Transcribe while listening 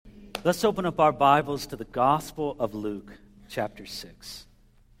Let's open up our Bibles to the Gospel of Luke, chapter 6.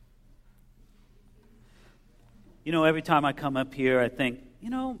 You know, every time I come up here, I think,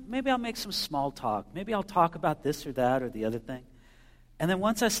 maybe I'll make some small talk. Maybe I'll talk about this or that or the other thing. And then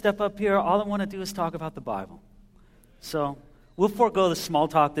once I step up here, all I want to do is talk about the Bible. So we'll forego the small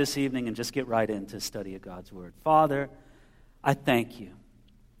talk this evening and just get right into study of God's Word. Father, I thank you.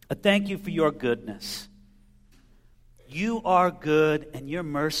 I thank you for your goodness. You are good, and your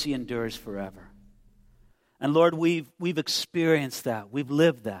mercy endures forever. And Lord, we've experienced that. We've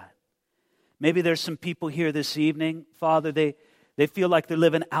lived that. Maybe there's some people here this evening, Father, they feel like they're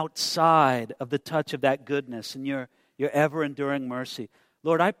living outside of the touch of that goodness and your ever-enduring mercy.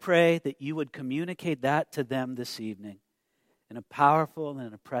 Lord, I pray that you would communicate that to them this evening in a powerful and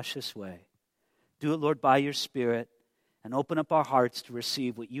in a precious way. Do it, Lord, by your Spirit, and open up our hearts to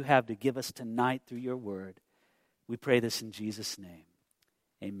receive what you have to give us tonight through your word. We pray this in Jesus' name.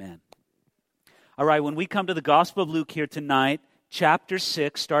 Amen. All right, when we come to the Gospel of Luke here tonight, chapter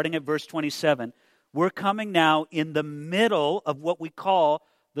 6, starting at verse 27, we're coming now in the middle of what we call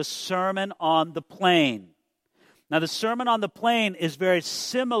the Sermon on the Plain. Now, the Sermon on the Plain is very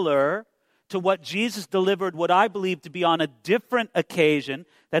similar to what Jesus delivered, what I believe to be on a different occasion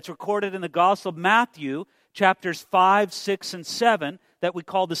that's recorded in the Gospel of Matthew, chapters 5, 6, and 7, that we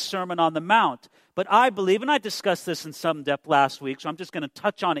call the Sermon on the Mount. But I believe, and I discussed this in some depth last week, so I'm just going to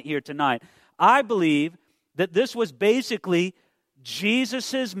touch on it here tonight. I believe that this was basically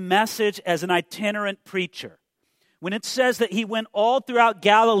Jesus' message as an itinerant preacher. When it says that he went all throughout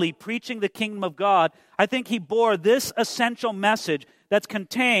Galilee preaching the kingdom of God, I think he bore this essential message that's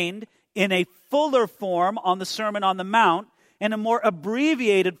contained in a fuller form on the Sermon on the Mount and a more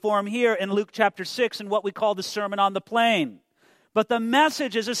abbreviated form here in Luke chapter 6 in what we call the Sermon on the Plain. But the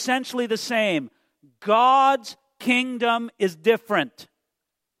message is essentially the same. God's kingdom is different.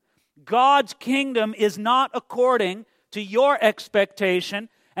 God's kingdom is not according to your expectation,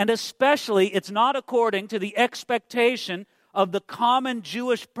 and especially it's not according to the expectation of the common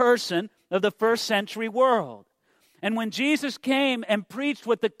Jewish person of the first century world. And when Jesus came and preached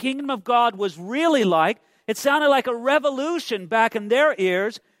what the kingdom of God was really like, it sounded like a revolution back in their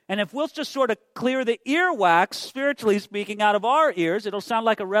ears. And if we'll just sort of clear the earwax, spiritually speaking, out of our ears, it'll sound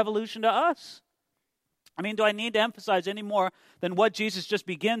like a revolution to us. I mean, do I need to emphasize any more than what Jesus just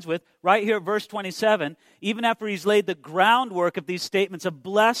begins with right here at verse 27, even after he's laid the groundwork of these statements of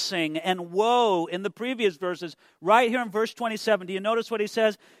blessing and woe in the previous verses, right here in verse 27, do you notice what he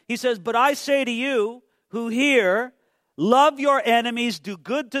says? He says, "But I say to you who hear, love your enemies, do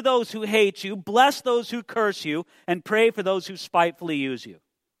good to those who hate you, bless those who curse you, and pray for those who spitefully use you."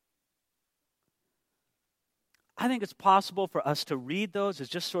 I think it's possible for us to read those as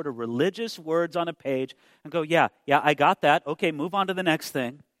just sort of religious words on a page and go, yeah, I got that. Okay, move on to the next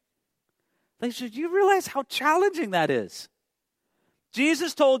thing. Like, should you realize how challenging that is?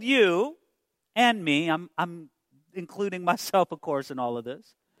 Jesus told you and me, I'm including myself, of course, in all of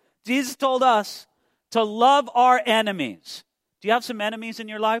this. Jesus told us to love our enemies. Do you have some enemies in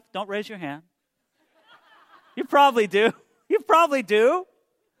your life? Don't raise your hand. You probably do. You probably do.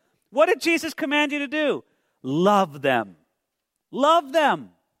 What did Jesus command you to do? Love them. Love them.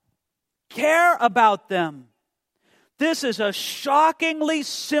 Care about them. This is a shockingly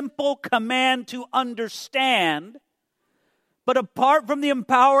simple command to understand, but apart from the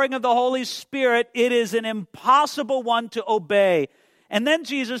empowering of the Holy Spirit, it is an impossible one to obey. And then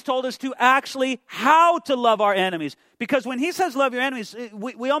Jesus told us to actually how to love our enemies. Because when he says love your enemies,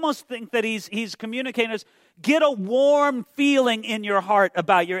 we almost think that he's communicating us, get a warm feeling in your heart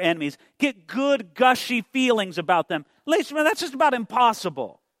about your enemies. Get good, gushy feelings about them. Ladies and gentlemen, that's just about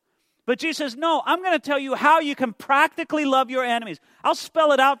impossible. But Jesus says, no, I'm going to tell you how you can practically love your enemies. I'll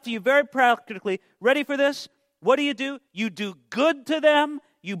spell it out for you very practically. Ready for this? What do? You do good to them,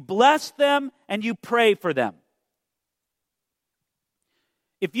 you bless them, and you pray for them.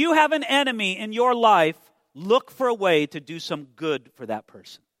 If you have an enemy in your life, look for a way to do some good for that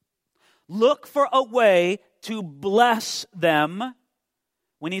person. Look for a way to bless them.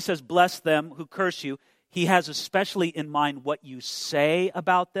 When he says bless them who curse you, he has especially in mind what you say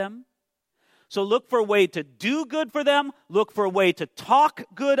about them. So look for a way to do good for them, look for a way to talk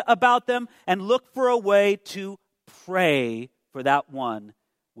good about them, and look for a way to pray for that one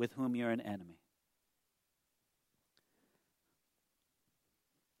with whom you're an enemy.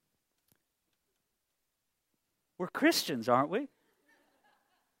 We're Christians, aren't we?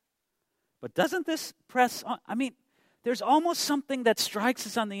 But doesn't this press on? I mean, there's almost something that strikes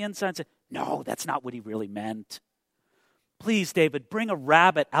us on the inside and says, no, that's not what he really meant. Please, David, bring a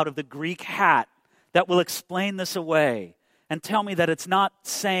rabbit out of the Greek hat that will explain this away. and tell me that it's not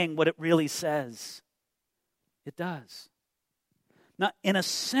saying what it really says. It does. Now, in a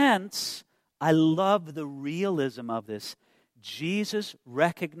sense, I love the realism of this. Jesus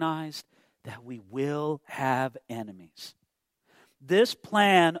recognized that we will have enemies. This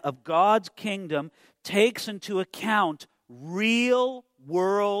plan of God's kingdom takes into account real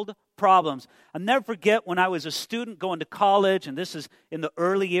world problems. I'll never forget when I was a student going to college, and this is in the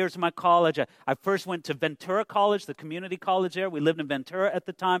early years of my college. I first went to Ventura College, the community college there. We lived in Ventura at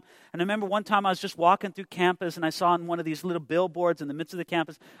the time. And I remember one time I was just walking through campus, and I saw on one of these little billboards in the midst of the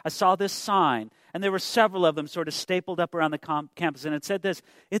campus, I saw this sign, and there were several of them sort of stapled up around the campus, and it said this.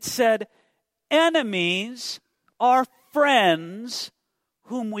 It said, "Enemies are friends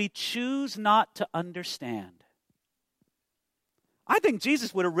whom we choose not to understand." I think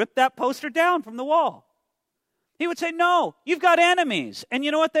Jesus would have ripped that poster down from the wall. He would say, no, you've got enemies. And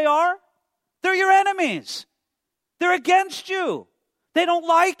you know what they are? They're your enemies. They're against you. They don't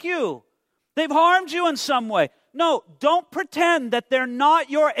like you. They've harmed you in some way. No, don't pretend that they're not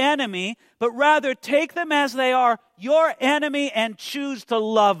your enemy, but rather take them as they are, your enemy, and choose to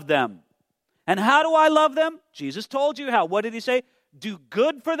love them. And how do I love them? Jesus told you how. What did he say? Do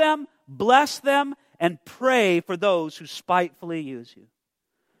good for them, bless them, and pray for those who spitefully use you.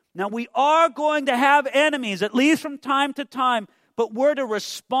 Now, we are going to have enemies, at least from time to time, but we're to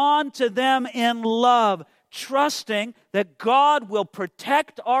respond to them in love, trusting that God will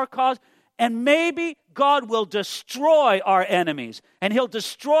protect our cause, and maybe God will destroy our enemies. And He'll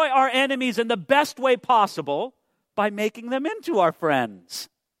destroy our enemies in the best way possible by making them into our friends.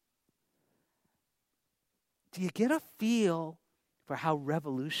 Do you get a feel for how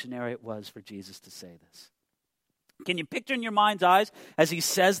revolutionary it was for Jesus to say this? Can you picture in your mind's eyes as he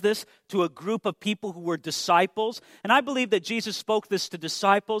says this to a group of people who were disciples? And I believe that Jesus spoke this to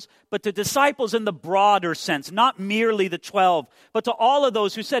disciples, but to disciples in the broader sense, not merely the 12, but to all of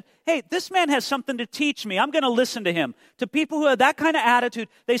those who said, hey, this man has something to teach me. I'm going to listen to him. To people who had that kind of attitude,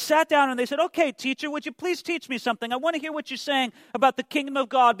 they sat down and they said, okay, teacher, would you please teach me something? I want to hear what you're saying about the kingdom of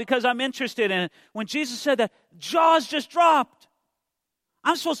God because I'm interested in it. When Jesus said that, jaws just dropped.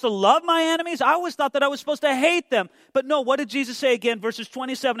 I'm supposed to love my enemies? I always thought that I was supposed to hate them. But no, what did Jesus say again? Verses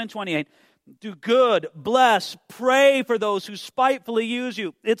 27 and 28. Do good, bless, pray for those who spitefully use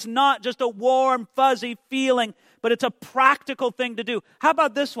you. It's not just a warm, fuzzy feeling, but it's a practical thing to do. How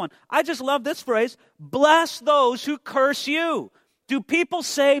about this one? I just love this phrase. Bless those who curse you. Do people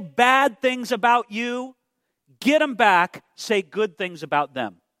say bad things about you? Get them back. Say good things about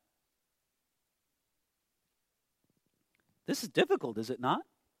them. This is difficult, is it not?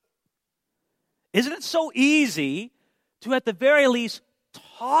 Isn't it so easy to, at the very least,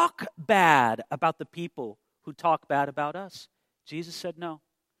 talk bad about the people who talk bad about us? Jesus said no.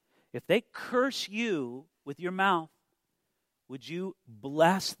 If they curse you with your mouth, would you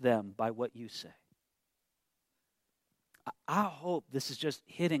bless them by what you say? I hope this is just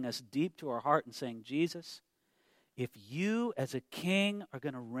hitting us deep to our heart and saying, Jesus, if you as a king are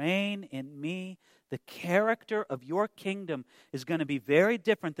going to reign in me, the character of your kingdom is going to be very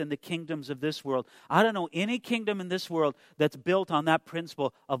different than the kingdoms of this world. I don't know any kingdom in this world that's built on that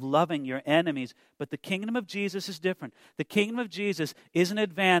principle of loving your enemies, but the kingdom of Jesus is different. The kingdom of Jesus isn't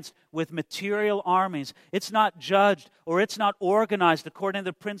advanced with material armies. It's not judged or it's not organized according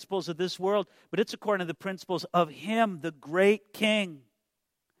to the principles of this world, but it's according to the principles of Him, the great King.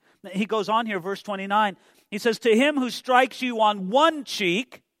 He goes on here, verse 29. He says, to him who strikes you on one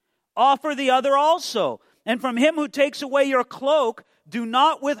cheek, offer the other also. And from him who takes away your cloak, do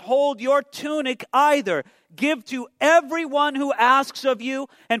not withhold your tunic either. Give to everyone who asks of you.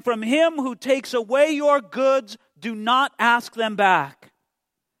 And from him who takes away your goods, do not ask them back.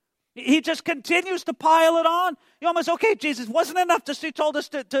 He just continues to pile it on. You almost, okay, Jesus, wasn't enough to he told us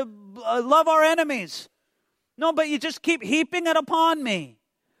to love our enemies. No, but you just keep heaping it upon me.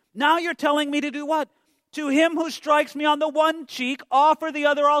 Now you're telling me to do what? To him who strikes me on the one cheek, offer the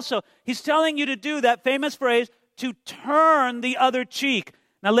other also. He's telling you to do that famous phrase, to turn the other cheek.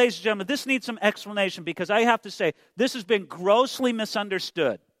 Now, ladies and gentlemen, this needs some explanation because I have to say, this has been grossly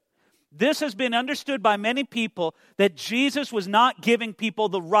misunderstood. This has been understood by many people that Jesus was not giving people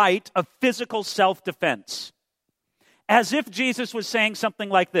the right of physical self-defense. As if Jesus was saying something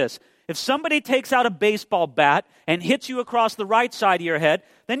like this. If somebody takes out a baseball bat and hits you across the right side of your head,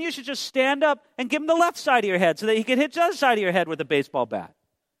 then you should just stand up and give him the left side of your head so that he can hit the other side of your head with a baseball bat.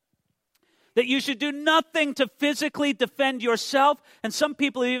 that you should do nothing to physically defend yourself, and some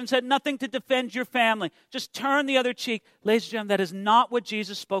people have even said nothing to defend your family. Just turn the other cheek. Ladies and gentlemen, that is not what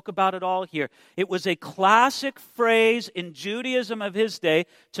Jesus spoke about at all here. It was a classic phrase in Judaism of his day.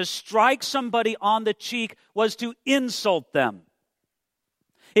 To strike somebody on the cheek was to insult them.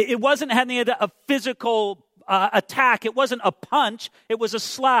 It wasn't having a physical attack. It wasn't a punch. It was a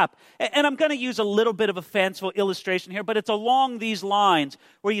slap. And I'm going to use a little bit of a fanciful illustration here, but it's along these lines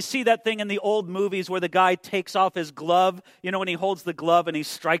where you see that thing in the old movies where the guy takes off his glove, when he holds the glove and he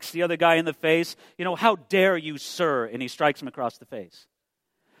strikes the other guy in the face. How dare you, sir? And he strikes him across the face.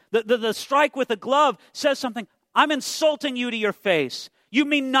 The strike with the glove says something. I'm insulting you to your face. You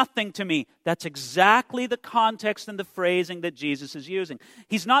mean nothing to me. That's exactly the context and the phrasing that Jesus is using.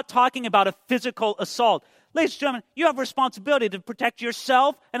 He's not talking about a physical assault. Ladies and gentlemen, you have a responsibility to protect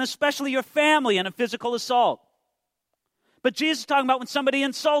yourself and especially your family in a physical assault. But Jesus is talking about when somebody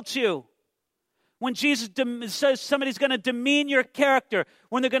insults you. When Jesus says somebody's going to demean your character,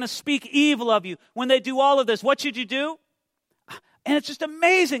 when they're going to speak evil of you, when they do all of this, what should you do? And it's just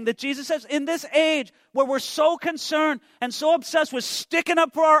amazing that Jesus says in this age where we're so concerned and so obsessed with sticking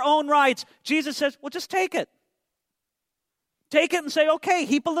up for our own rights, Jesus says, well, just take it. Take it and say, okay,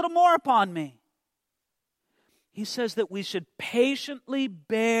 heap a little more upon me. He says that we should patiently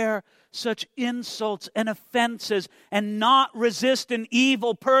bear such insults and offenses and not resist an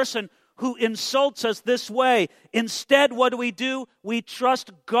evil person who insults us this way. Instead, what do? We trust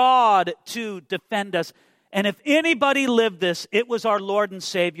God to defend us. And if anybody lived this, it was our Lord and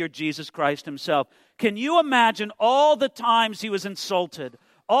Savior, Jesus Christ himself. Can you imagine all the times he was insulted,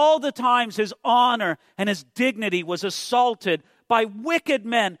 all the times his honor and his dignity was assaulted by wicked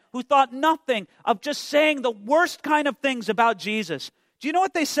men who thought nothing of just saying the worst kind of things about Jesus? Do you know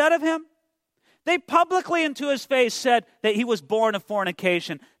what they said of him? They publicly into his face said that he was born of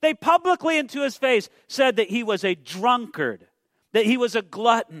fornication. They publicly into his face said that he was a drunkard, that he was a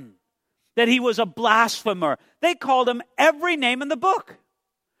glutton, that he was a blasphemer. They called him every name in the book.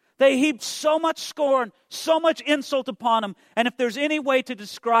 They heaped so much scorn, so much insult upon him. And if there's any way to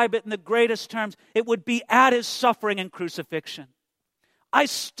describe it in the greatest terms, it would be at his suffering and crucifixion. I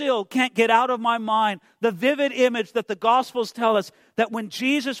still can't get out of my mind the vivid image that the Gospels tell us that when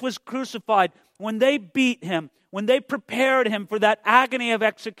Jesus was crucified, when they beat him, when they prepared him for that agony of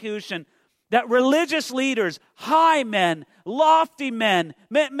execution, that religious leaders, high men, lofty men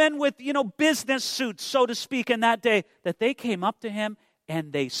with, business suits, so to speak, in that day, that they came up to him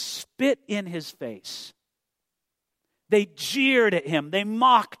and they spit in his face. They jeered at him. They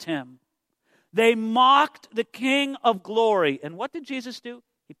mocked him. They mocked the King of glory. And what did Jesus do?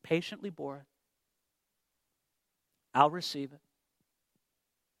 He patiently bore it. I'll receive it.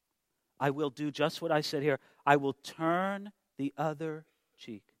 I will do just what I said here. I will turn the other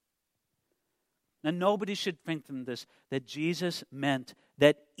cheek. Now, nobody should think from this that Jesus meant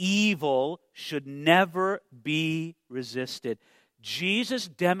that evil should never be resisted. Jesus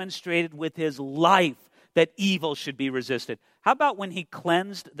demonstrated with his life that evil should be resisted. How about when he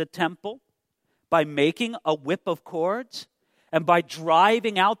cleansed the temple by making a whip of cords and by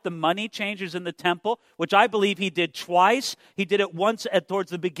driving out the money changers in the temple, which I believe he did twice. He did it once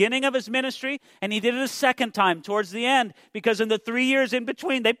towards the beginning of his ministry, and he did it a second time towards the end, because in the 3 years in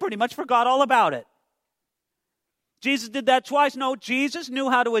between, they pretty much forgot all about it. Jesus did that twice. No, Jesus knew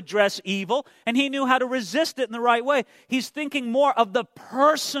how to address evil, and he knew how to resist it in the right way. He's thinking more of the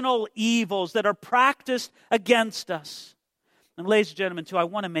personal evils that are practiced against us. And ladies and gentlemen, too, I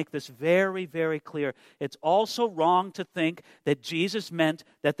want to make this very, very clear. It's also wrong to think that Jesus meant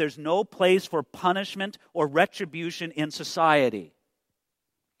that there's no place for punishment or retribution in society.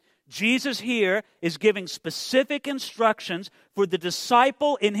 Jesus here is giving specific instructions for the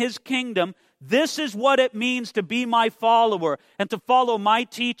disciple in his kingdom. This is what it means to be my follower and to follow my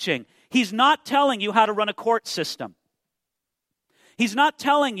teaching. He's not telling you how to run a court system. He's not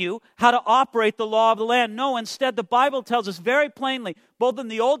telling you how to operate the law of the land. No, instead, the Bible tells us very plainly, both in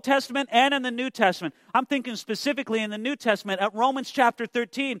the Old Testament and in the New Testament. I'm thinking specifically in the New Testament at Romans chapter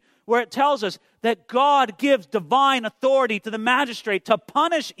 13, where it tells us that God gives divine authority to the magistrate to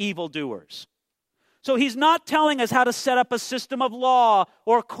punish evildoers. So he's not telling us how to set up a system of law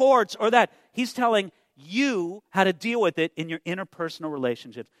or courts or that. He's telling you how to deal with it in your interpersonal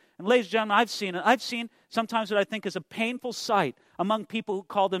relationships. And ladies and gentlemen, I've seen it. I've seen sometimes what I think is a painful sight among people who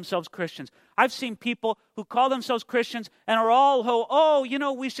call themselves Christians. I've seen people who call themselves Christians and are all,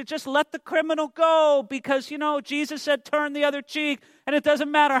 we should just let the criminal go because, Jesus said turn the other cheek. And it doesn't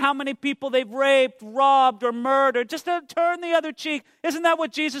matter how many people they've raped, robbed, or murdered. Just turn the other cheek. Isn't that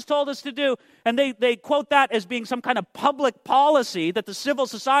what Jesus told us to do? And they quote that as being some kind of public policy that the civil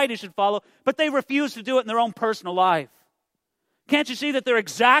society should follow, but they refuse to do it in their own personal life. Can't you see that they're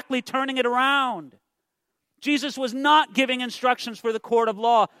exactly turning it around? Jesus was not giving instructions for the court of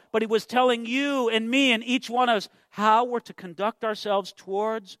law, but he was telling you and me and each one of us how we're to conduct ourselves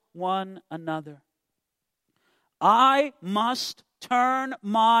towards one another. I must turn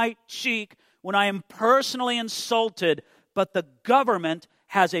my cheek when I am personally insulted, but the government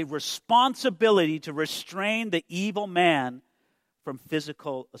has a responsibility to restrain the evil man from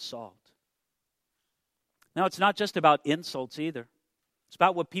physical assault. Now, it's not just about insults either. It's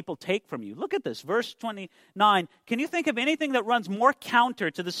about what people take from you. Look at this, verse 29. Can you think of anything that runs more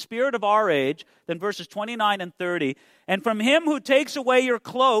counter to the spirit of our age than verses 29 and 30? And from him who takes away your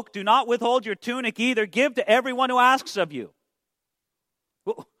cloak, do not withhold your tunic either. Give to everyone who asks of you.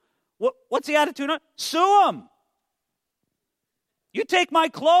 What's the attitude? Sue him. You take my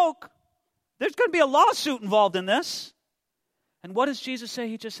cloak. There's going to be a lawsuit involved in this. And what does Jesus say?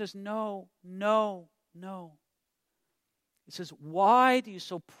 He just says, no. He says, why do you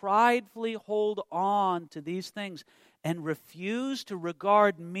so pridefully hold on to these things and refuse to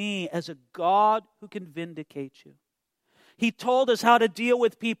regard me as a God who can vindicate you? He told us how to deal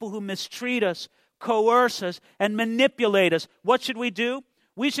with people who mistreat us, coerce us, and manipulate us. What should we do?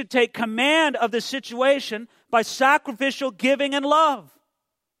 We should take command of the situation by sacrificial giving and love.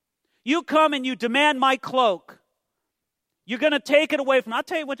 You come and you demand my cloak. You're going to take it away from me. I'll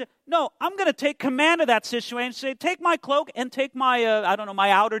tell you what to... No, I'm going to take command of that situation and say, take my cloak and take my,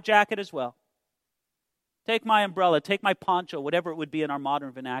 my outer jacket as well. Take my umbrella, take my poncho, whatever it would be in our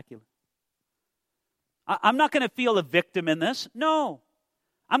modern vernacular. I'm not going to feel a victim in this. No.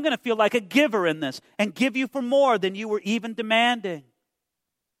 I'm going to feel like a giver in this and give you for more than you were even demanding.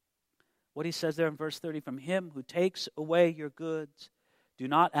 What he says there in verse 30, from him who takes away your goods, do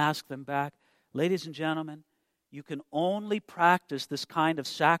not ask them back. Ladies and gentlemen, you can only practice this kind of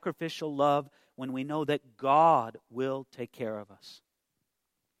sacrificial love when we know that God will take care of us.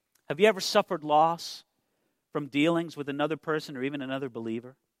 Have you ever suffered loss from dealings with another person or even another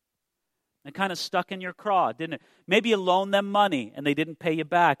believer? It kind of stuck in your craw, didn't it? Maybe you loaned them money and they didn't pay you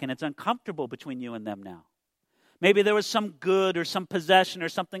back, and it's uncomfortable between you and them now. Maybe there was some good or some possession or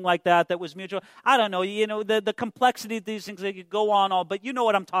something like that was mutual. I don't know, the complexity of these things, they could go on all, but you know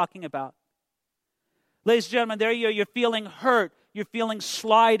what I'm talking about. Ladies and gentlemen, there you're feeling hurt, you're feeling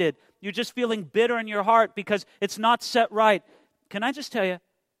slighted, you're just feeling bitter in your heart because it's not set right. Can I just tell you,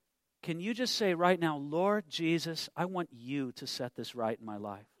 can you just say right now, Lord Jesus, I want you to set this right in my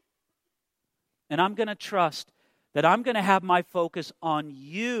life. And I'm going to trust that I'm going to have my focus on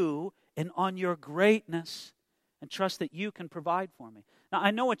you and on your greatness and trust that you can provide for me. Now, I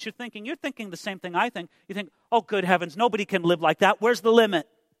know what you're thinking. You're thinking the same thing I think. You think, oh, good heavens, nobody can live like that. Where's the limit?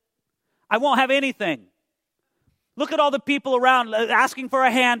 I won't have anything. Look at all the people around asking for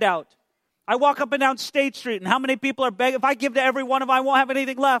a handout. I walk up and down State Street, and how many people are begging? If I give to every one of them, I won't have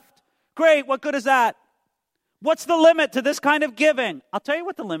anything left. Great, what good is that? What's the limit to this kind of giving? I'll tell you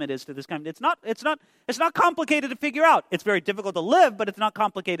what the limit is to this kind of. It's not complicated to figure out. It's very difficult to live, but it's not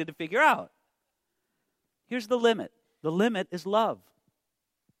complicated to figure out. Here's the limit. The limit is love.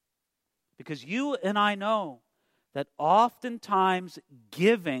 Because you and I know that oftentimes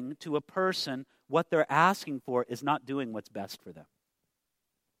giving to a person what they're asking for is not doing what's best for them.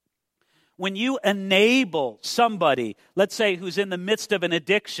 When you enable somebody, let's say who's in the midst of an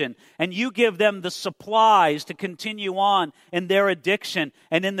addiction, and you give them the supplies to continue on in their addiction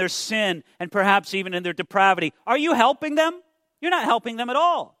and in their sin and perhaps even in their depravity, are you helping them? You're not helping them at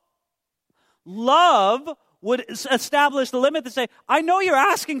all. Love would establish the limit to say, I know you're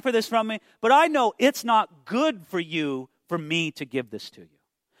asking for this from me, but I know it's not good for you for me to give this to you.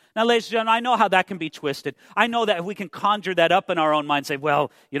 Now, ladies and gentlemen, I know how that can be twisted. I know that we can conjure that up in our own mind and say, well,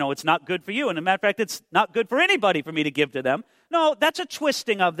 it's not good for you. And as a matter of fact, it's not good for anybody for me to give to them. No, that's a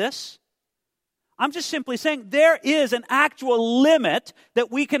twisting of this. I'm just simply saying there is an actual limit that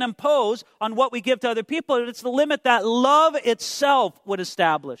we can impose on what we give to other people. And it's the limit that love itself would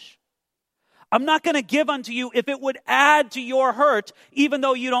establish. I'm not going to give unto you if it would add to your hurt, even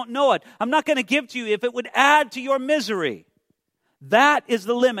though you don't know it. I'm not going to give to you if it would add to your misery. That is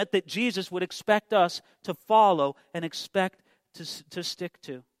the limit that Jesus would expect us to follow and expect to stick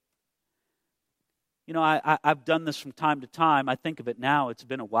to. I've done this from time to time. I think of it now. It's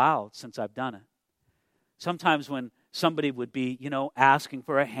been a while since I've done it. Sometimes when somebody would be, asking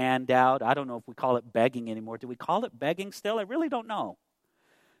for a handout, I don't know if we call it begging anymore. Do we call it begging still? I really don't know.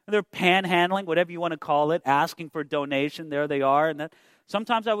 They're panhandling, whatever you want to call it, asking for a donation. There they are. And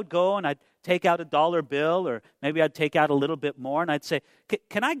sometimes I would go and I'd take out a dollar bill, or maybe I'd take out a little bit more, and I'd say,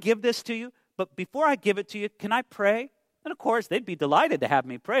 can I give this to you? But before I give it to you, can I pray? And of course, they'd be delighted to have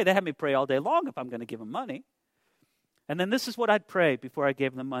me pray. They have me pray all day long if I'm going to give them money. And then this is what I'd pray before I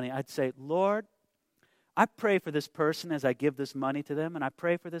gave them the money. I'd say, Lord, I pray for this person as I give this money to them, and I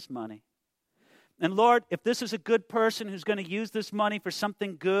pray for this money. And Lord, if this is a good person who's going to use this money for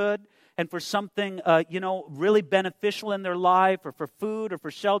something good and for something, really beneficial in their life, or for food or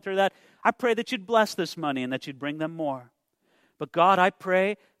for shelter, that I pray that you'd bless this money and that you'd bring them more. But God, I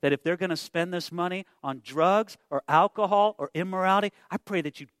pray that if they're going to spend this money on drugs or alcohol or immorality, I pray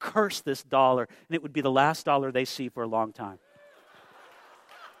that you'd curse this dollar, and it would be the last dollar they see for a long time.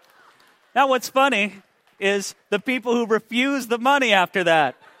 Now, what's funny is the people who refuse the money after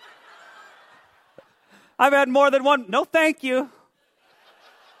that. I've had more than one, no thank you.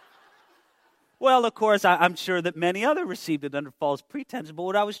 Well, of course, I'm sure that many others received it under false pretenses, but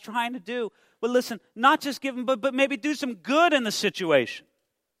what I was trying to do, well, listen, not just give them, but maybe do some good in the situation.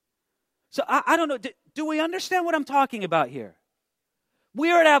 So I don't know, do we understand what I'm talking about here?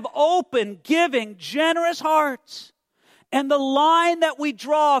 We are to have open, giving, generous hearts. And the line that we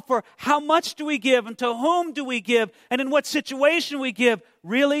draw for how much do we give and to whom do we give and in what situation we give,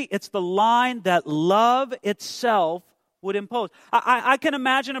 really, it's the line that love itself would impose. I can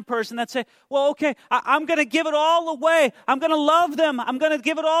imagine a person that say, well, okay, I'm going to give it all away. I'm going to love them. I'm going to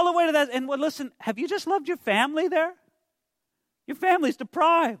give it all away to that. And well, listen, have you just loved your family there? Your family's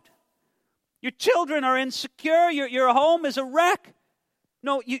deprived. Your children are insecure. Your home is a wreck.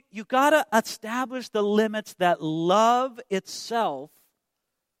 No, you got to establish the limits that love itself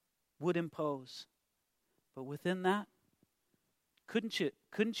would impose. But within that, couldn't you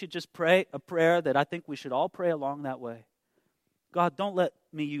just pray a prayer that I think we should all pray along that way? God, don't let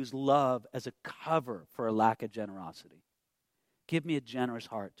me use love as a cover for a lack of generosity. Give me a generous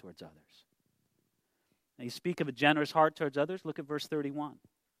heart towards others. Now, you speak of a generous heart towards others, look at verse 31.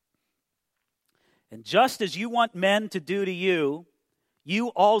 And just as you want men to do to you, you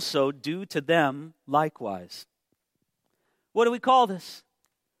also do to them likewise. What do we call this?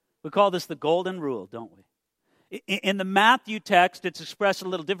 We call this the golden rule, don't we? In the Matthew text, it's expressed a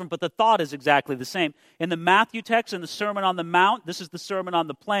little different, but the thought is exactly the same. In the Matthew text, in the Sermon on the Mount, this is the Sermon on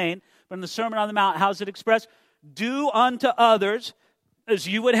the Plain, but in the Sermon on the Mount, how's it expressed? Do unto others as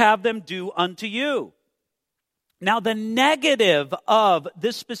you would have them do unto you. Now, the negative of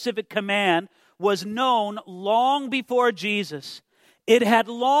this specific command was known long before Jesus. It had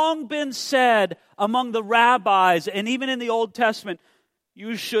long been said among the rabbis and even in the Old Testament,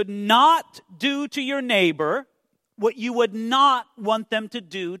 you should not do to your neighbor what you would not want them to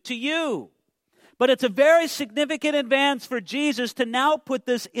do to you. But it's a very significant advance for Jesus to now put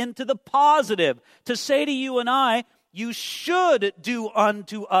this into the positive, to say to you and I, you should do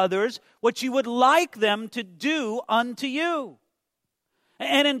unto others what you would like them to do unto you.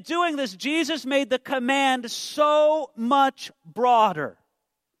 And in doing this, Jesus made the command so much broader.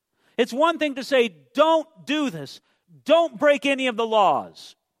 It's one thing to say, don't do this. Don't break any of the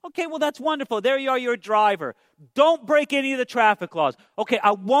laws. Okay, well, that's wonderful. There you are, you're a driver. Don't break any of the traffic laws. Okay,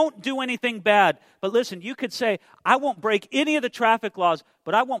 I won't do anything bad. But listen, you could say, I won't break any of the traffic laws,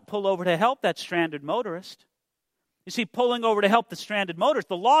 but I won't pull over to help that stranded motorist. You see, pulling over to help the stranded motorist,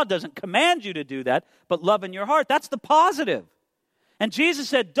 the law doesn't command you to do that, but love in your heart, that's the positive. And Jesus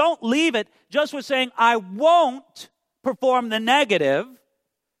said, don't leave it just with saying, I won't perform the negative.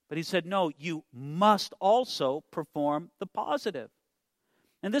 But he said, no, you must also perform the positive.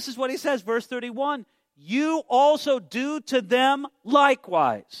 And this is what he says, verse 31. You also do to them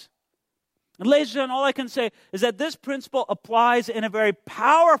likewise. And ladies and gentlemen, all I can say is that this principle applies in a very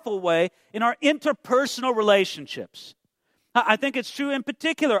powerful way in our interpersonal relationships. I think it's true in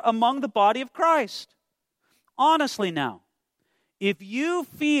particular among the body of Christ. Honestly now, if you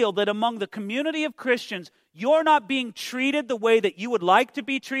feel that among the community of Christians, you're not being treated the way that you would like to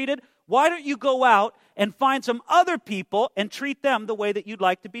be treated, why don't you go out and find some other people and treat them the way that you'd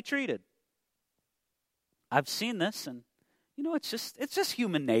like to be treated? I've seen this, and it's just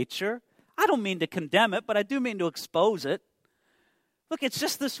human nature. I don't mean to condemn it, but I do mean to expose it. Look, it's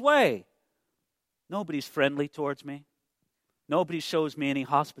just this way. Nobody's friendly towards me. Nobody shows me any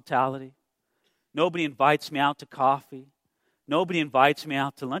hospitality. Nobody invites me out to coffee. Nobody invites me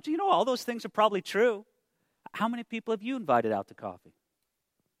out to lunch. All those things are probably true. How many people have you invited out to coffee?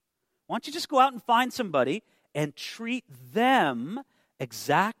 Why don't you just go out and find somebody and treat them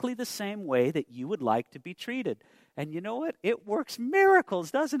exactly the same way that you would like to be treated? And you know what? It works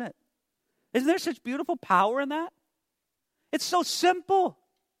miracles, doesn't it? Isn't there such beautiful power in that? It's so simple.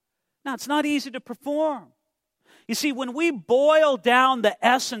 Now, it's not easy to perform. You see, when we boil down the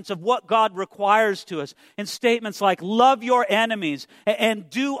essence of what God requires to us in statements like, love your enemies and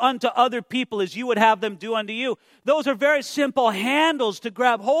do unto other people as you would have them do unto you, those are very simple handles to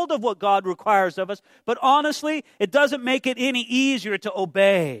grab hold of what God requires of us. But honestly, it doesn't make it any easier to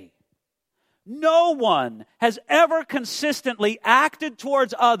obey. No one has ever consistently acted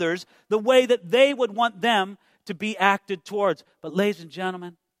towards others the way that they would want them to be acted towards. But ladies and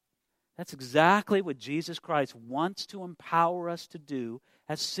gentlemen, that's exactly what Jesus Christ wants to empower us to do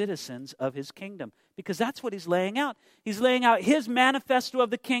as citizens of His kingdom. Because that's what He's laying out. He's laying out His manifesto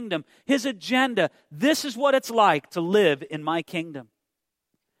of the kingdom, His agenda. This is what it's like to live in my kingdom.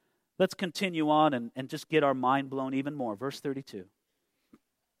 Let's continue on and just get our mind blown even more. Verse 32.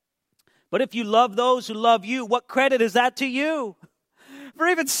 But if you love those who love you, what credit is that to you? For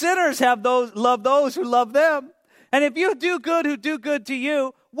even sinners love those who love them. And if you do good who do good to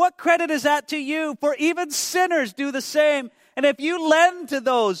you, what credit is that to you? For even sinners do the same. And if you lend to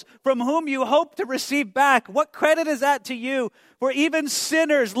those from whom you hope to receive back, what credit is that to you? For even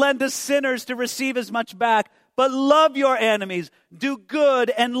sinners lend to sinners to receive as much back. But love your enemies, do good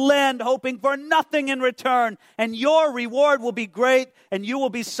and lend, hoping for nothing in return. And your reward will be great, and you will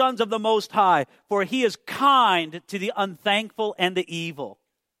be sons of the Most High. For He is kind to the unthankful and the evil.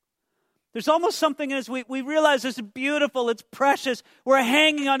 There's almost something as we realize it's beautiful, it's precious. We're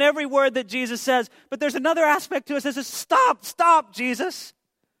hanging on every word that Jesus says. But there's another aspect to us that says, stop, Jesus.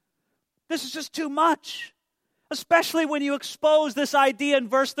 This is just too much. Especially when you expose this idea in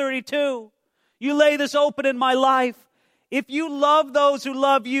verse 32. You lay this open in my life. If you love those who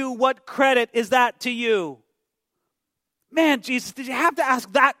love you, what credit is that to you? Man, Jesus, did you have to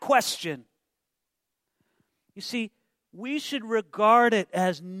ask that question? You see, we should regard it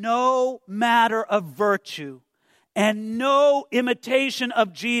as no matter of virtue and no imitation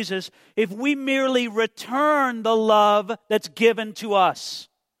of Jesus if we merely return the love that's given to us.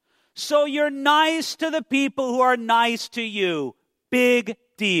 So you're nice to the people who are nice to you. Big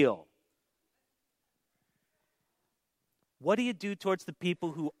deal. What do you do towards the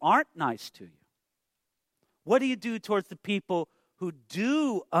people who aren't nice to you? What do you do towards the people who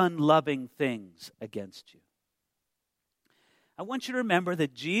do unloving things against you? I want you to remember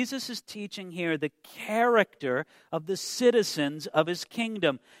that Jesus is teaching here the character of the citizens of His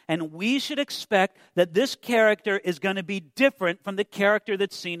kingdom. And we should expect that this character is going to be different from the character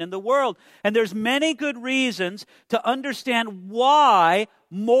that's seen in the world. And there's many good reasons to understand why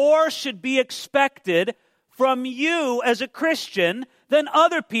more should be expected from you as a Christian than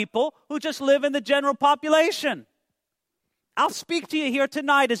other people who just live in the general population. I'll speak to you here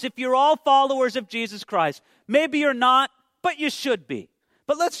tonight as if you're all followers of Jesus Christ. Maybe you're not, but you should be.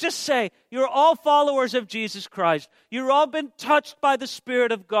 But let's just say you're all followers of Jesus Christ. You've all been touched by the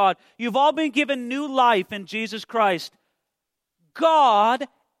Spirit of God. You've all been given new life in Jesus Christ. God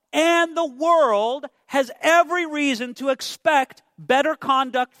and the world has every reason to expect better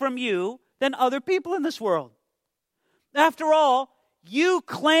conduct from you than other people in this world. After all, you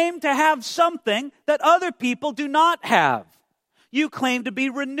claim to have something that other people do not have. You claim to be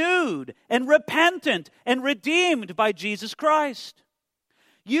renewed and repentant and redeemed by Jesus Christ.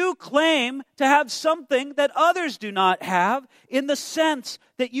 You claim to have something that others do not have in the sense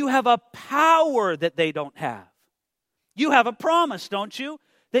that you have a power that they don't have. You have a promise, don't you?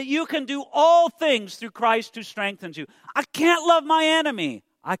 That you can do all things through Christ who strengthens you. I can't love my enemy.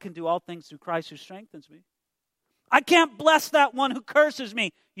 I can do all things through Christ who strengthens me. I can't bless that one who curses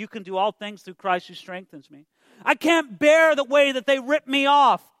me. You can do all things through Christ who strengthens me. I can't bear the way that they rip me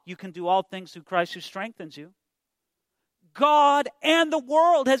off. You can do all things through Christ who strengthens you. God and the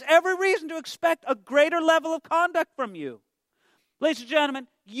world has every reason to expect a greater level of conduct from you. Ladies and gentlemen,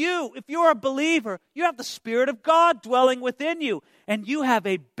 if you're a believer, you have the Spirit of God dwelling within you, and you have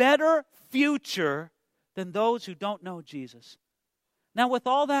a better future than those who don't know Jesus. Now, with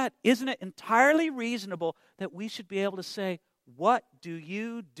all that, isn't it entirely reasonable that we should be able to say, what do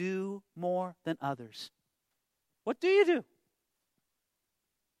you do more than others? What do you do?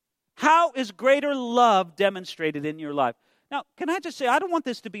 How is greater love demonstrated in your life? Now, can I just say, I don't want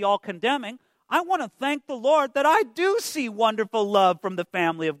this to be all condemning. I want to thank the Lord that I do see wonderful love from the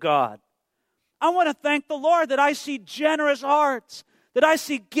family of God. I want to thank the Lord that I see generous hearts, that I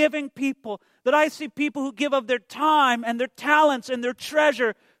see giving people, that I see people who give of their time and their talents and their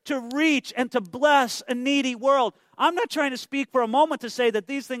treasure to reach and to bless a needy world. I'm not trying to speak for a moment to say that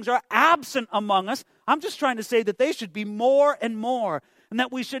these things are absent among us. I'm just trying to say that they should be more and more, and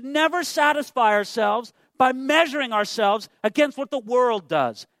that we should never satisfy ourselves by measuring ourselves against what the world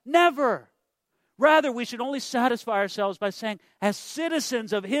does. Never. Rather, we should only satisfy ourselves by saying, as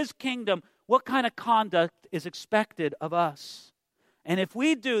citizens of His kingdom, what kind of conduct is expected of us? And if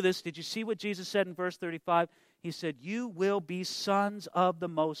we do this, did you see what Jesus said in verse 35? He said, you will be sons of the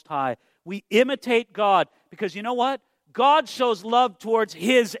Most High. We imitate God because you know what? God shows love towards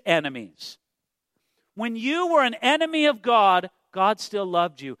His enemies. When you were an enemy of God, God still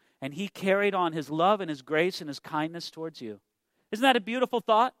loved you, and He carried on His love and His grace and His kindness towards you. Isn't that a beautiful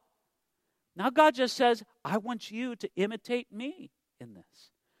thought? Now God just says, I want you to imitate me in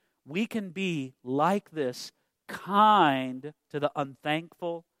this. We can be like this, kind to the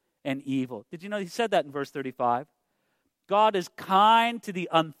unthankful and evil. Did you know He said that in verse 35? God is kind to the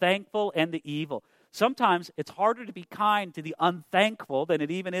unthankful and the evil. Sometimes it's harder to be kind to the unthankful than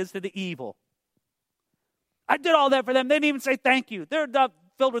it even is to the evil. I did all that for them. They didn't even say thank you. They're not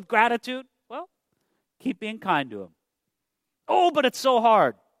filled with gratitude. Well, keep being kind to them. Oh, but it's so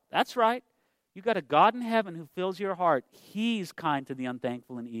hard. That's right. You got a God in heaven who fills your heart. He's kind to the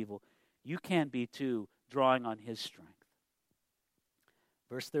unthankful and evil. You can be too, drawing on His strength.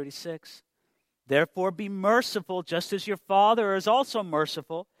 Verse 36, therefore be merciful, just as your Father is also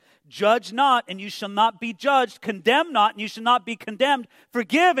merciful. Judge not, and you shall not be judged. Condemn not, and you shall not be condemned.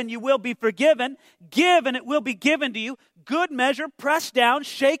 Forgive, and you will be forgiven. Give, and it will be given to you. Good measure, pressed down,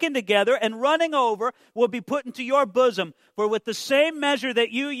 shaken together, and running over will be put into your bosom. For with the same measure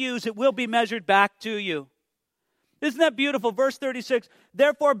that you use, it will be measured back to you. Isn't that beautiful? Verse 36,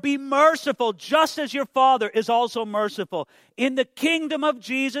 therefore be merciful, just as your Father is also merciful. In the kingdom of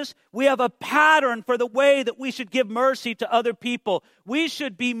Jesus, we have a pattern for the way that we should give mercy to other people. We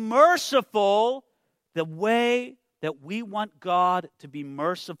should be merciful the way that we want God to be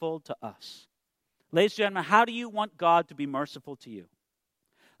merciful to us. Ladies and gentlemen, how do you want God to be merciful to you?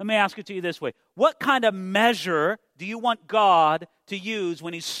 Let me ask it to you this way. What kind of measure do you want God to use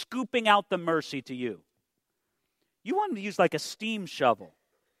when He's scooping out the mercy to you? You want him to use like a steam shovel,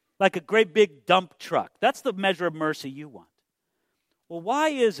 like a great big dump truck. That's the measure of mercy you want. Well, why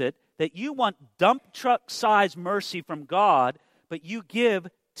is it that you want dump truck size mercy from God, but you give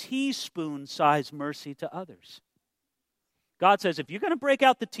teaspoon size mercy to others? God says, if you're going to break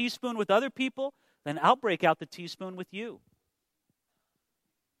out the teaspoon with other people, then I'll break out the teaspoon with you.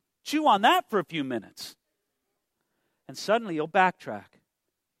 Chew on that for a few minutes. And suddenly you'll backtrack.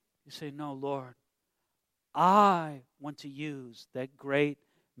 You say, no, Lord, I want to use that great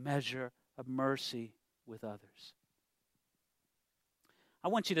measure of mercy with others. I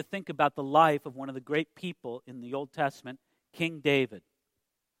want you to think about the life of one of the great people in the Old Testament, King David.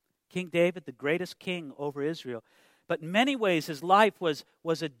 King David, the greatest king over Israel. But in many ways, his life was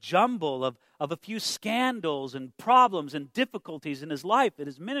a jumble of a few scandals and problems and difficulties in his life, in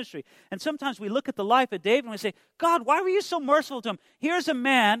his ministry. And sometimes we look at the life of David and we say, God, why were you so merciful to him? Here's a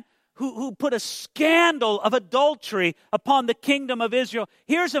man who put a scandal of adultery upon the kingdom of Israel.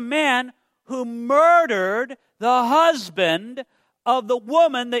 Here's a man who murdered the husband of the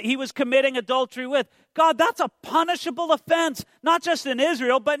woman that he was committing adultery with. God, that's a punishable offense, not just in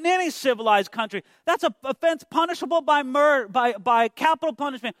Israel, but in any civilized country. That's an offense punishable by by capital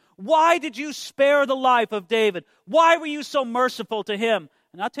punishment. Why did you spare the life of David? Why were you so merciful to him?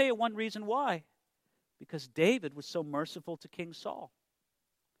 And I'll tell you one reason why. Because David was so merciful to King Saul.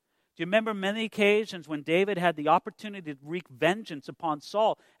 Do you remember many occasions when David had the opportunity to wreak vengeance upon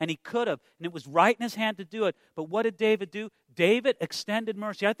Saul? And he could have, and it was right in his hand to do it. But what did David do? David extended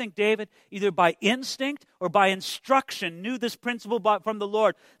mercy. I think David, either by instinct or by instruction, knew this principle from the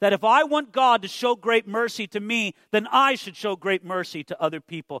Lord, that if I want God to show great mercy to me, then I should show great mercy to other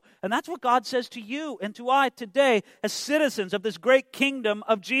people. And that's what God says to you and to I today as citizens of this great kingdom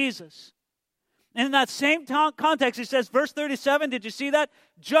of Jesus. And in that same context, he says, verse 37, did you see that?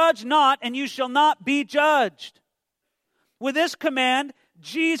 Judge not, and you shall not be judged. With this command,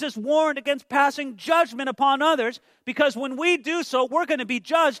 Jesus warned against passing judgment upon others, because when we do so, we're going to be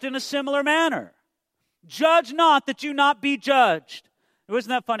judged in a similar manner. Judge not that you not be judged. Isn't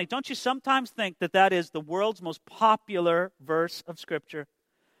that funny? Don't you sometimes think that that is the world's most popular verse of Scripture?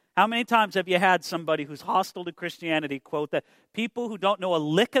 How many times have you had somebody who's hostile to Christianity quote that? People who don't know a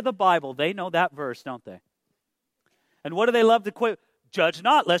lick of the Bible, they know that verse, don't they? And what do they love to quote? Judge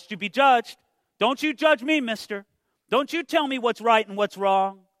not, lest you be judged. Don't you judge me, mister. Don't you tell me what's right and what's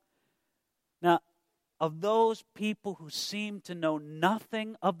wrong. Now, of those people who seem to know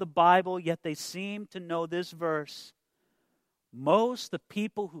nothing of the Bible, yet they seem to know this verse, Most the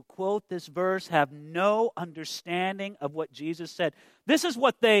people who quote this verse have no understanding of what Jesus said. This is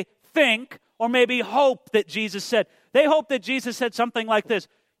what they think or maybe hope that Jesus said. They hope that Jesus said something like this: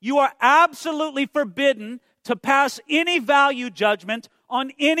 you are absolutely forbidden to pass any value judgment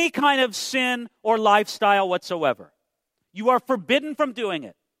on any kind of sin or lifestyle whatsoever. You are forbidden from doing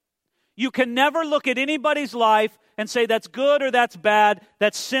it. You can never look at anybody's life and say that's good or that's bad,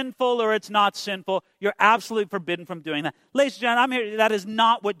 that's sinful or it's not sinful. You're absolutely forbidden from doing that. Ladies and gentlemen, I'm here. That is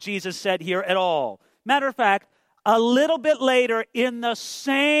not what Jesus said here at all. Matter of fact, a little bit later in the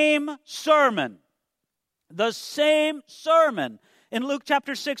same sermon, in Luke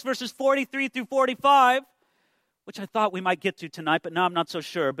chapter 6, verses 43 through 45, which I thought we might get to tonight, but now I'm not so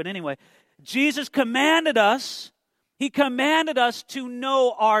sure. But anyway, Jesus commanded us, He commanded us to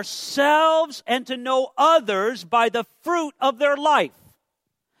know ourselves and to know others by the fruit of their life.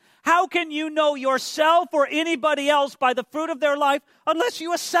 How can you know yourself or anybody else by the fruit of their life unless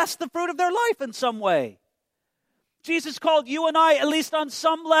you assess the fruit of their life in some way? Jesus called you and I, at least on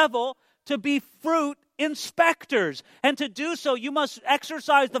some level, to be fruit inspectors. And to do so, you must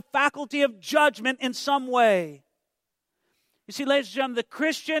exercise the faculty of judgment in some way. You see, ladies and gentlemen, the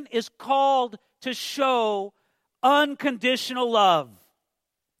Christian is called to show unconditional love.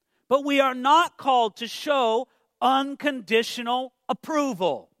 But we are not called to show unconditional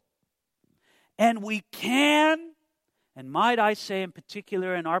approval. And we can, and might I say in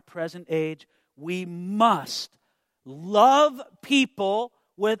particular in our present age, we must love people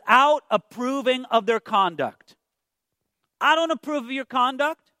without approving of their conduct. I don't approve of your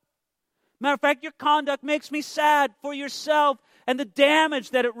conduct. Matter of fact, your conduct makes me sad for yourself and the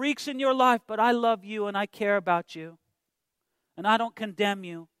damage that it wreaks in your life. But I love you and I care about you. And I don't condemn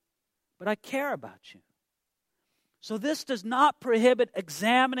you, but I care about you. So this does not prohibit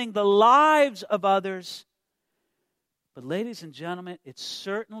examining the lives of others. But ladies and gentlemen, it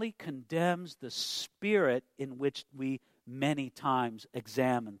certainly condemns the spirit in which we many times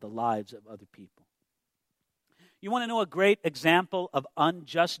examine the lives of other people. You want to know a great example of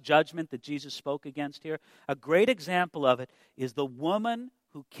unjust judgment that Jesus spoke against here? A great example of it is the woman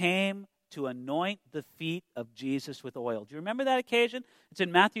who came to anoint the feet of Jesus with oil. Do you remember that occasion? It's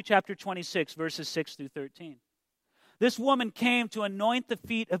in Matthew chapter 26, verses 6 through 13. This woman came to anoint the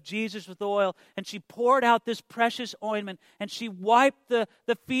feet of Jesus with oil, and she poured out this precious ointment, and she wiped the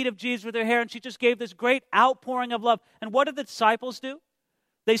feet of Jesus with her hair, and she just gave this great outpouring of love. And what did the disciples do?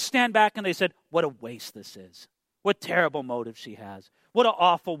 They stand back and they said, what a waste this is. What terrible motive she has. What an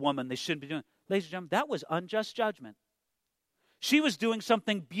awful woman they shouldn't be doing. Ladies and gentlemen, that was unjust judgment. She was doing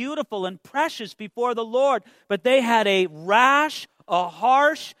something beautiful and precious before the Lord, but they had a rash, a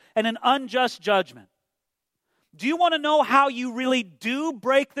harsh, and an unjust judgment. Do you want to know how you really do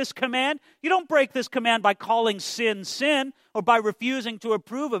break this command? You don't break this command by calling sin, sin, or by refusing to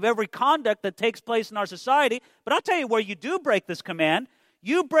approve of every conduct that takes place in our society. But I'll tell you where you do break this command.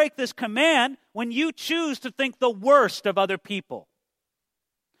 You break this command when you choose to think the worst of other people.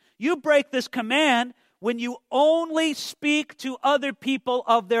 You break this command when you only speak to other people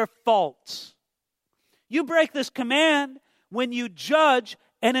of their faults. You break this command when you judge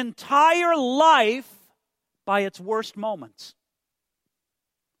an entire life by its worst moments.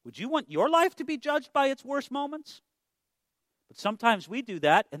 Would you want your life to be judged by its worst moments? But sometimes we do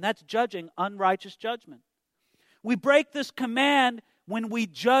that, and that's judging unrighteous judgment. We break this command when we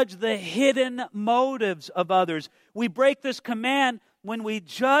judge the hidden motives of others. We break this command when we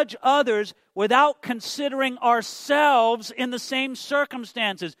judge others without considering ourselves in the same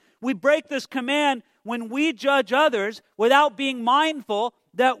circumstances. We break this command when we judge others without being mindful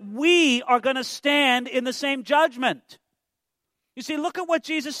that we are going to stand in the same judgment. You see, look at what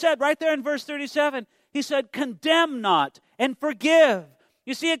Jesus said right there in verse 37. He said, condemn not and forgive.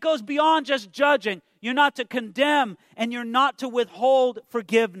 You see, it goes beyond just judging. You're not to condemn and you're not to withhold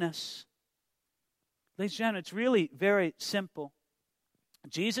forgiveness. Ladies and gentlemen, it's really very simple.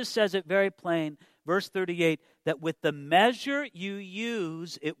 Jesus says it very plain, verse 38, that with the measure you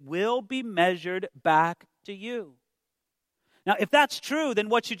use, it will be measured back to you. Now, if that's true, then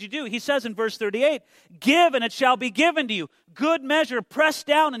what should you do? He says in verse 38, give and it shall be given to you. Good measure, pressed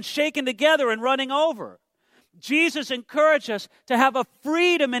down and shaken together and running over. Jesus encouraged us to have a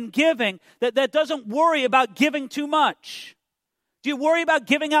freedom in giving that doesn't worry about giving too much. Do you worry about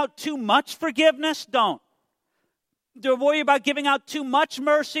giving out too much forgiveness? Don't. Do you worry about giving out too much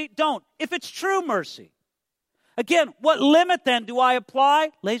mercy? Don't. If it's true mercy. Again, what limit then do I apply?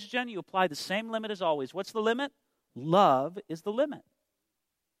 Ladies and gentlemen, you apply the same limit as always. What's the limit? Love is the limit.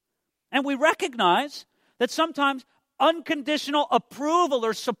 And we recognize that sometimes unconditional approval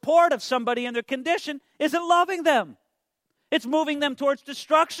or support of somebody in their condition isn't loving them. It's moving them towards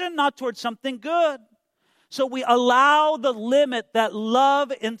destruction, not towards something good. So we allow the limit that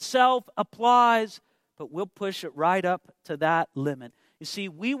love itself applies, but we'll push it right up to that limit. You see,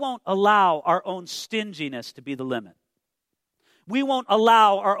 we won't allow our own stinginess to be the limit. We won't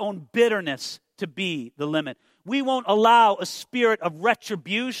allow our own bitterness to be the limit. We won't allow a spirit of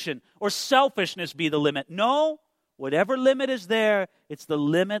retribution or selfishness be the limit. No, whatever limit is there, it's the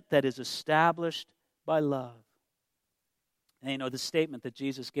limit that is established by love. And you know the statement that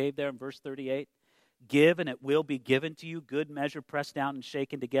Jesus gave there in verse 38? Give and it will be given to you, good measure pressed down and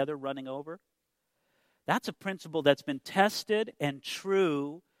shaken together, running over. That's a principle that's been tested and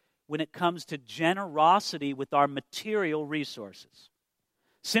true when it comes to generosity with our material resources.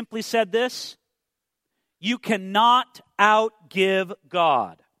 Simply said this, you cannot outgive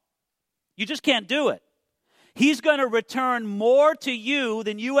God. You just can't do it. He's going to return more to you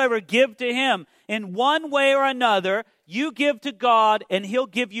than you ever give to Him. In one way or another, you give to God and He'll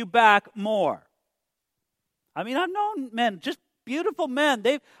give you back more. I mean, I've known men, just beautiful men.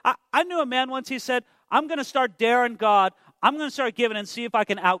 I knew a man once, he said, I'm going to start daring God. I'm going to start giving and see if I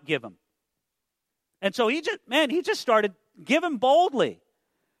can outgive Him. And so he just started giving boldly.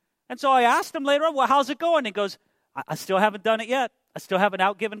 And so I asked him later on, well, how's it going? He goes, I still haven't done it yet. I still haven't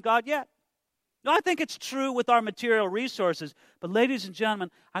outgiven God yet. No, I think it's true with our material resources. But ladies and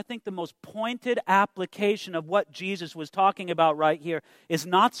gentlemen, I think the most pointed application of what Jesus was talking about right here is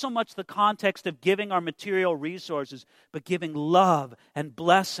not so much the context of giving our material resources, but giving love and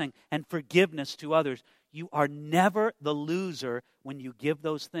blessing and forgiveness to others. You are never the loser when you give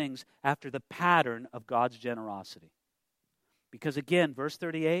those things after the pattern of God's generosity. Because again, verse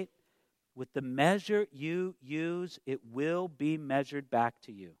 38, with the measure you use, it will be measured back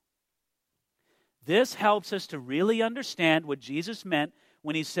to you. This helps us to really understand what Jesus meant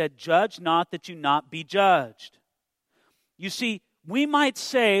when He said, judge not that you not be judged. You see, we might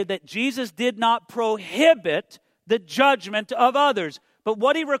say that Jesus did not prohibit the judgment of others. But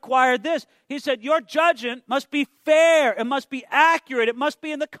what He required this, He said, your judgment must be fair, it must be accurate, it must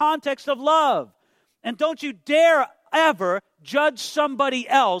be in the context of love. And don't you dare ever judge somebody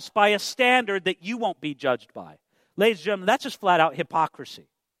else by a standard that you won't be judged by. Ladies and gentlemen, that's just flat out hypocrisy.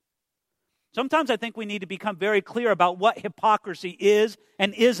 Sometimes I think we need to become very clear about what hypocrisy is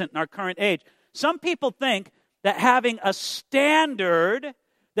and isn't in our current age. Some people think that having a standard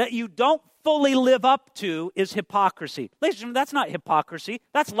that you don't fully live up to is hypocrisy. Ladies and gentlemen, that's not hypocrisy.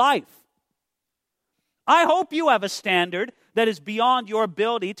 That's life. I hope you have a standard that is beyond your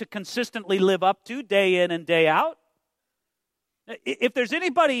ability to consistently live up to day in and day out. If there's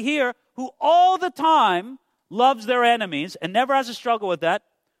anybody here who all the time loves their enemies and never has a struggle with that,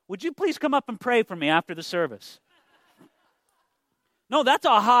 would you please come up and pray for me after the service? No, that's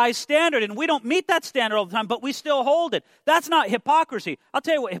a high standard, and we don't meet that standard all the time, but we still hold it. That's not hypocrisy. I'll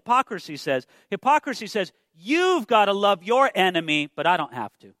tell you what hypocrisy says. Hypocrisy says, you've got to love your enemy, but I don't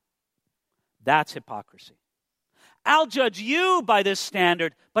have to. That's hypocrisy. I'll judge you by this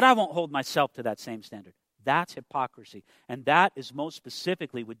standard, but I won't hold myself to that same standard. That's hypocrisy. And that is most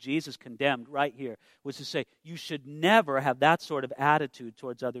specifically what Jesus condemned right here, was to say, you should never have that sort of attitude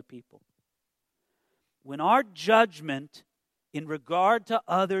towards other people. When our judgment in regard to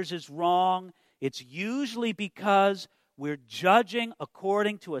others is wrong, it's usually because we're judging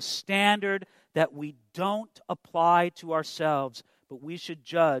according to a standard that we don't apply to ourselves, but we should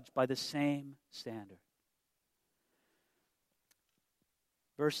judge by the same standard.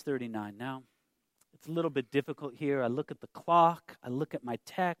 Verse 39 now. It's a little bit difficult here. I look at the clock. I look at my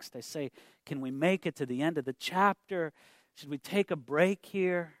text. I say, can we make it to the end of the chapter? Should we take a break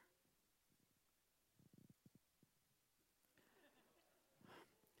here?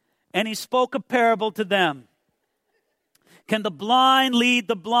 And He spoke a parable to them. Can the blind lead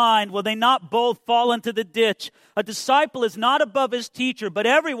the blind? Will they not both fall into the ditch? A disciple is not above his teacher, but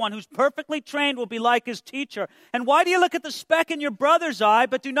everyone who's perfectly trained will be like his teacher. And why do you look at the speck in your brother's eye,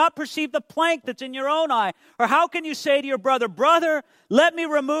 but do not perceive the plank that's in your own eye? Or how can you say to your brother, brother, let me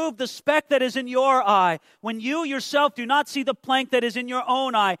remove the speck that is in your eye, when you yourself do not see the plank that is in your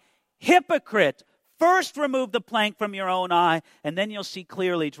own eye? Hypocrite! First remove the plank from your own eye, and then you'll see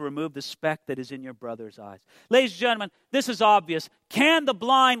clearly to remove the speck that is in your brother's eyes. Ladies and gentlemen, this is obvious. Can the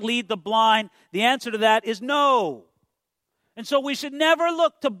blind lead the blind? The answer to that is no. And so we should never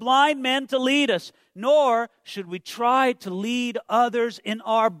look to blind men to lead us, nor should we try to lead others in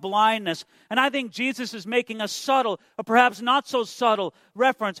our blindness. And I think Jesus is making a subtle, or perhaps not so subtle,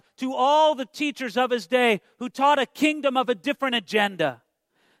 reference to all the teachers of His day who taught a kingdom of a different agenda.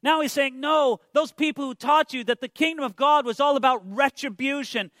 Now he's saying, no, those people who taught you that the kingdom of God was all about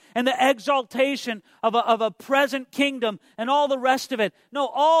retribution and the exaltation of a present kingdom and all the rest of it. No,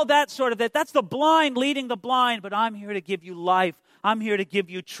 all that sort of it. That's the blind leading the blind, but I'm here to give you life. I'm here to give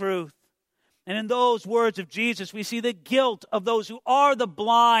you truth. And in those words of Jesus, we see the guilt of those who are the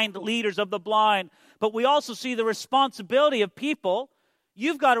blind leaders of the blind. But we also see the responsibility of people.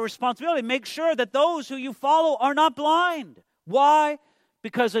 You've got a responsibility to make sure that those who you follow are not blind. Why?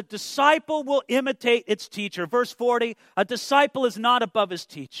 Because a disciple will imitate its teacher. Verse 40, a disciple is not above his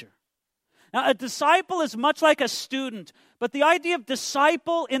teacher. Now, a disciple is much like a student, but the idea of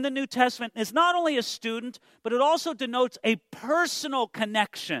disciple in the New Testament is not only a student, but it also denotes a personal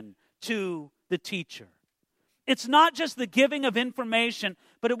connection to the teacher. It's not just the giving of information,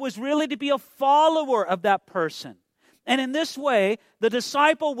 but it was really to be a follower of that person. And in this way, the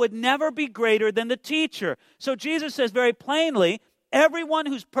disciple would never be greater than the teacher. So Jesus says very plainly, everyone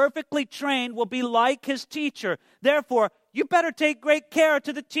who's perfectly trained will be like his teacher. Therefore, you better take great care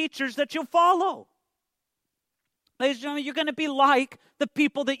to the teachers that you follow. Ladies and gentlemen, you're going to be like the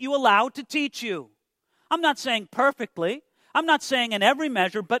people that you allow to teach you. I'm not saying perfectly. I'm not saying in every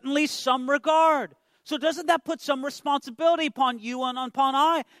measure, but in at least some regard. So doesn't that put some responsibility upon you and upon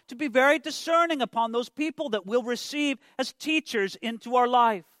I to be very discerning upon those people that we'll receive as teachers into our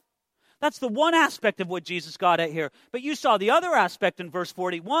life? That's the one aspect of what Jesus got at here. But you saw the other aspect in verse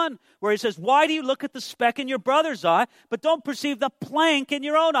 41 where he says, why do you look at the speck in your brother's eye, but don't perceive the plank in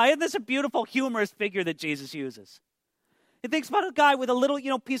your own eye? Isn't this a beautiful humorous figure that Jesus uses? He thinks about a guy with a little,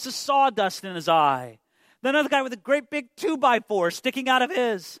 piece of sawdust in his eye. Then another guy with a great big 2x4 sticking out of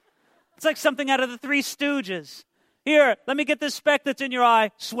his. It's like something out of the Three Stooges. Here, let me get this speck that's in your eye.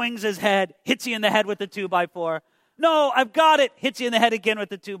 Swings his head, hits you in the head with the 2x4. No, I've got it. Hits you in the head again with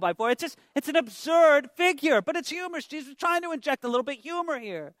the 2x4. It's an absurd figure, but it's humorous. Jesus is trying to inject a little bit of humor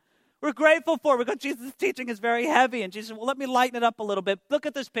here. We're grateful for it because Jesus' teaching is very heavy. And Jesus said, well, let me lighten it up a little bit. Look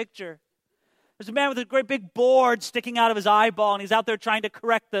at this picture. There's a man with a great big board sticking out of his eyeball, and he's out there trying to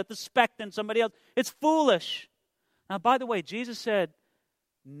correct the speck in somebody else. It's foolish. Now, by the way, Jesus said,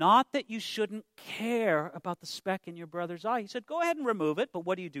 not that you shouldn't care about the speck in your brother's eye. He said, go ahead and remove it, but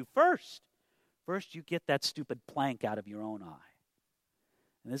what do you do first? First, you get that stupid plank out of your own eye.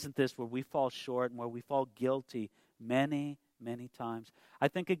 And isn't this where we fall short and where we fall guilty many, many times? I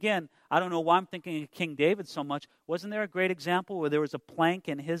think, again, I don't know why I'm thinking of King David so much. Wasn't there a great example where there was a plank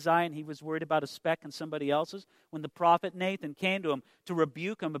in his eye and he was worried about a speck in somebody else's? When the prophet Nathan came to him to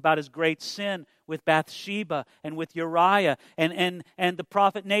rebuke him about his great sin with Bathsheba and with Uriah. And the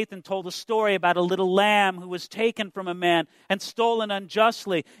prophet Nathan told a story about a little lamb who was taken from a man and stolen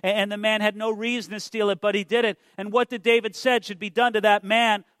unjustly. And the man had no reason to steal it, but he did it. And what did David said should be done to that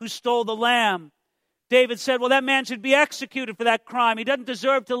man who stole the lamb? David said, well, that man should be executed for that crime. He doesn't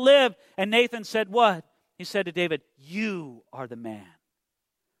deserve to live. And Nathan said what? He said to David, you are the man.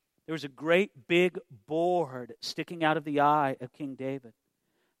 There was a great big board sticking out of the eye of King David.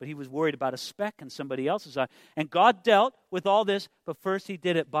 But he was worried about a speck in somebody else's eye. And God dealt with all this, but first he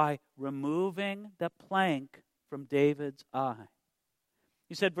did it by removing the plank from David's eye.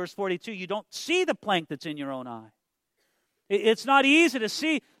 He said, verse 42, you don't see the plank that's in your own eye. It's not easy to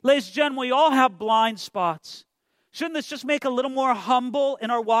see. Ladies and gentlemen, we all have blind spots. Shouldn't this just make a little more humble in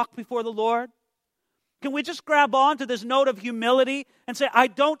our walk before the Lord? Can we just grab on to this note of humility and say, I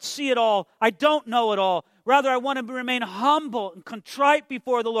don't see it all. I don't know it all. Rather, I want to remain humble and contrite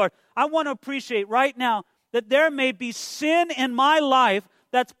before the Lord. I want to appreciate right now that there may be sin in my life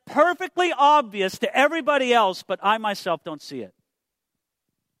that's perfectly obvious to everybody else, but I myself don't see it.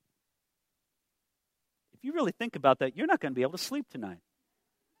 If you really think about that, you're not going to be able to sleep tonight.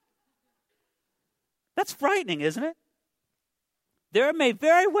 That's frightening, isn't it? There may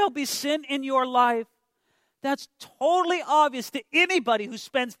very well be sin in your life that's totally obvious to anybody who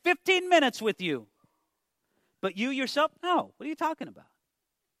spends 15 minutes with you. But you yourself, no. What are you talking about?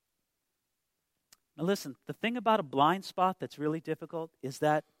 Now listen, the thing about a blind spot that's really difficult is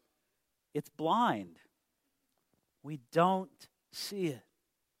that it's blind. We don't see it.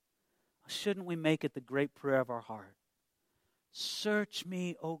 Shouldn't we make it the great prayer of our heart? Search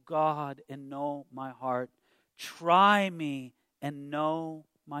me, O God, and know my heart. Try me and know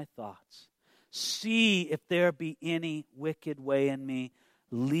my thoughts. See if there be any wicked way in me.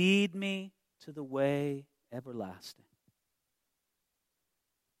 Lead me to the way everlasting.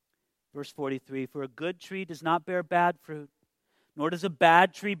 Verse 43, for a good tree does not bear bad fruit, nor does a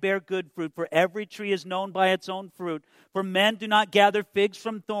bad tree bear good fruit, for every tree is known by its own fruit. For men do not gather figs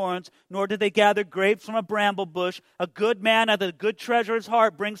from thorns, nor do they gather grapes from a bramble bush. A good man out of the good treasure of his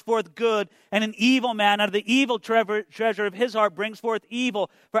heart brings forth good, and an evil man out of the evil treasure of his heart brings forth evil.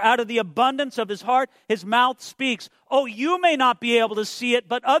 For out of the abundance of his heart, his mouth speaks. Oh, you may not be able to see it,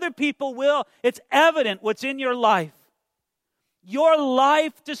 but other people will. It's evident what's in your life. Your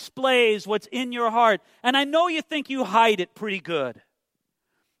life displays what's in your heart. And I know you think you hide it pretty good.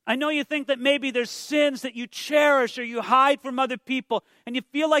 I know you think that maybe there's sins that you cherish or you hide from other people, and you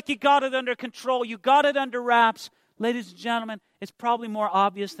feel like you got it under control, you got it under wraps. Ladies and gentlemen, it's probably more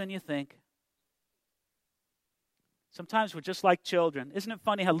obvious than you think. Sometimes we're just like children. Isn't it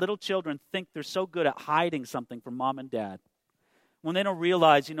funny how little children think they're so good at hiding something from mom and dad? When they don't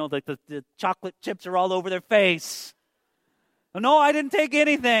realize, like the chocolate chips are all over their face. Oh, no, I didn't take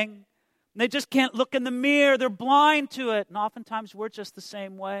anything. They just can't look in the mirror. They're blind to it. And oftentimes we're just the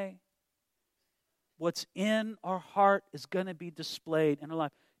same way. What's in our heart is going to be displayed in our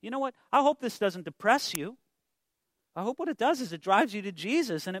life. You know what? I hope this doesn't depress you. I hope what it does is it drives you to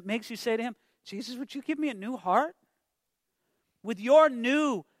Jesus and it makes you say to him, Jesus, would you give me a new heart? With your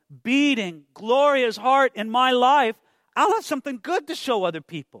new, beating, glorious heart in my life, I'll have something good to show other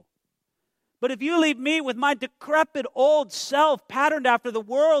people. But if you leave me with my decrepit old self patterned after the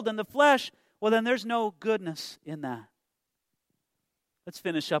world and the flesh, well, then there's no goodness in that. Let's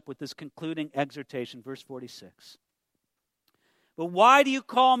finish up with this concluding exhortation, verse 46. But why do you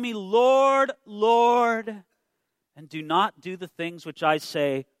call me Lord, Lord, and do not do the things which I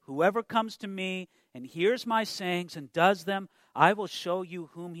say? Whoever comes to me and hears my sayings and does them, I will show you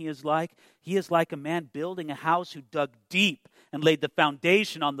whom he is like. He is like a man building a house who dug deep and laid the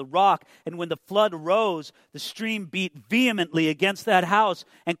foundation on the rock. And when the flood rose, the stream beat vehemently against that house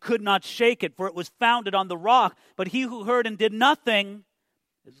and could not shake it, for it was founded on the rock. But he who heard and did nothing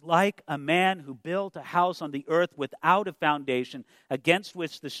is like a man who built a house on the earth without a foundation, against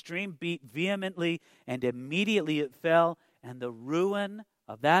which the stream beat vehemently, and immediately it fell, and the ruin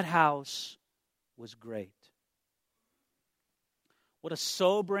of that house was great. What a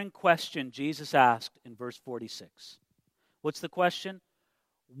sobering question Jesus asked in verse 46. What's the question?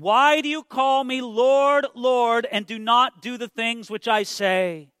 Why do you call me Lord, Lord, and do not do the things which I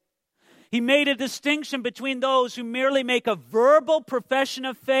say? He made a distinction between those who merely make a verbal profession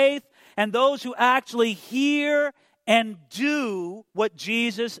of faith and those who actually hear and do what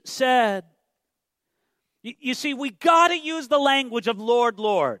Jesus said. You see, we got to use the language of Lord,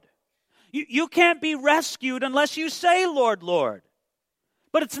 Lord. You can't be rescued unless you say Lord, Lord.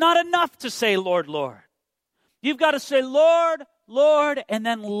 But it's not enough to say Lord, Lord. You've got to say Lord, Lord, and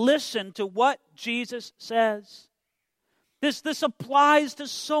then listen to what Jesus says. This applies to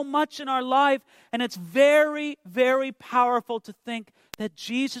so much in our life, and it's very, very powerful to think that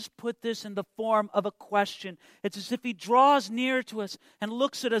Jesus put this in the form of a question. It's as if he draws near to us and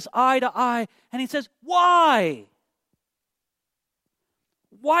looks at us eye to eye, and he says, why?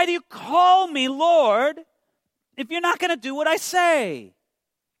 Why do you call me Lord if you're not going to do what I say?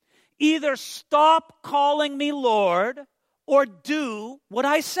 Either stop calling me Lord or do what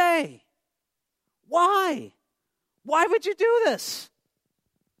I say. Why? Why would you do this?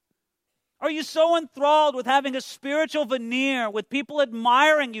 Are you so enthralled with having a spiritual veneer, with people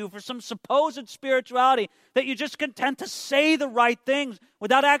admiring you for some supposed spirituality, that you're just content to say the right things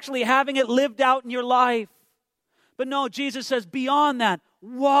without actually having it lived out in your life? But no, Jesus says beyond that,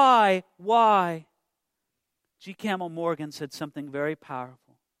 why? Why? G. Campbell Morgan said something very powerful.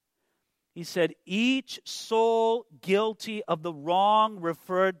 He said, each soul guilty of the wrong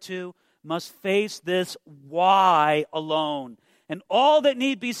referred to must face this why alone. And all that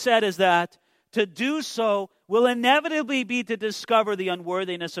need be said is that to do so will inevitably be to discover the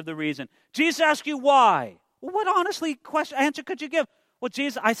unworthiness of the reason. Jesus asked you why. Well, what answer could you give? Well,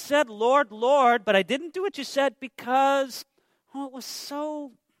 Jesus, I said, Lord, Lord, but I didn't do what you said because it was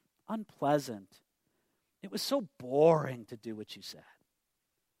so unpleasant. It was so boring to do what you said.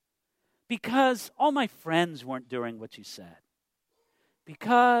 Because all my friends weren't doing what you said.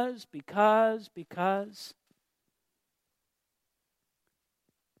 Because.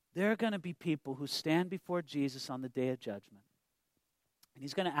 There are going to be people who stand before Jesus on the day of judgment. And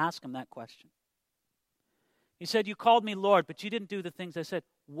he's going to ask them that question. He said, you called me Lord, but you didn't do the things I said.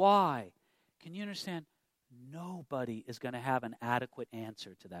 Why? Can you understand? Nobody is going to have an adequate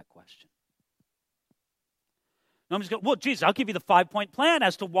answer to that question. Nobody's going, well, Jesus, I'll give you the 5-point plan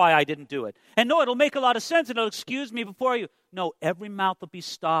as to why I didn't do it. And no, it'll make a lot of sense and it'll excuse me before you. No, every mouth will be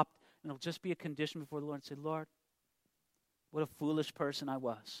stopped and it'll just be a condition before the Lord and say, Lord, what a foolish person I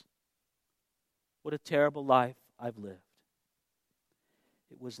was. What a terrible life I've lived.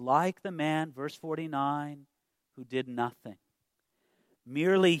 It was like the man, verse 49, who did nothing.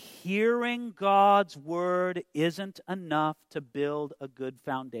 Merely hearing God's word isn't enough to build a good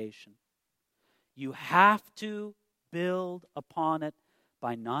foundation. You have to build upon it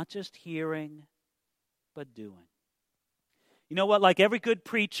by not just hearing, but doing. You know what? Like every good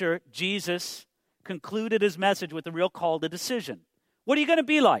preacher, Jesus concluded his message with a real call to decision. What are you going to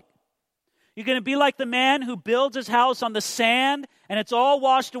be like? You're going to be like the man who builds his house on the sand and it's all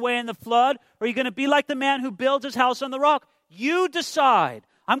washed away in the flood? Or are you going to be like the man who builds his house on the rock? You decide.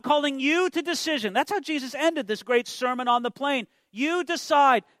 I'm calling you to decision. That's how Jesus ended this great sermon on the plain. You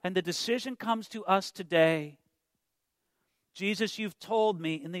decide. And the decision comes to us today. Jesus, you've told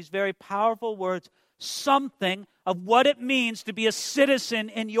me in these very powerful words something of what it means to be a citizen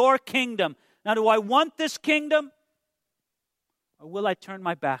in your kingdom. Now, do I want this kingdom? Or will I turn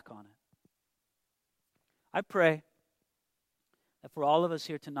my back on it? I pray that for all of us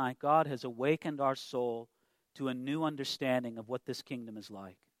here tonight, God has awakened our soul to a new understanding of what this kingdom is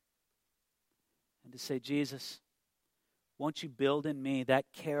like. And to say, Jesus, won't you build in me that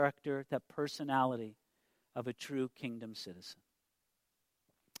character, that personality of a true kingdom citizen?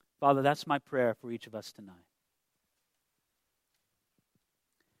 Father, that's my prayer for each of us tonight.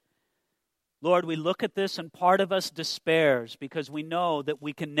 Lord, we look at this and part of us despairs because we know that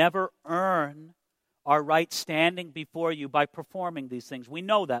we can never earn our right standing before you by performing these things. We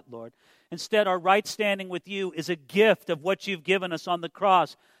know that, Lord. Instead, our right standing with you is a gift of what you've given us on the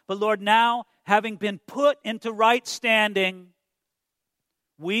cross. But Lord, now, having been put into right standing,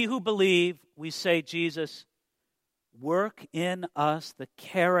 we who believe, we say, Jesus, work in us the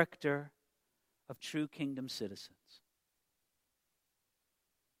character of true kingdom citizens.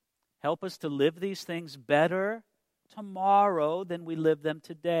 Help us to live these things better tomorrow than we live them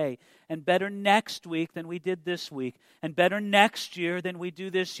today, and better next week than we did this week, and better next year than we do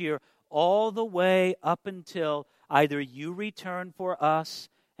this year, all the way up until either you return for us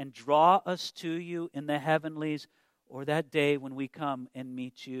and draw us to you in the heavenlies, or that day when we come and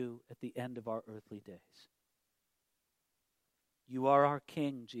meet you at the end of our earthly days. You are our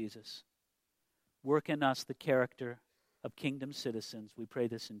King, Jesus. Work in us the character of kingdom citizens. We pray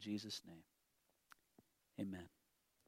this in Jesus' name.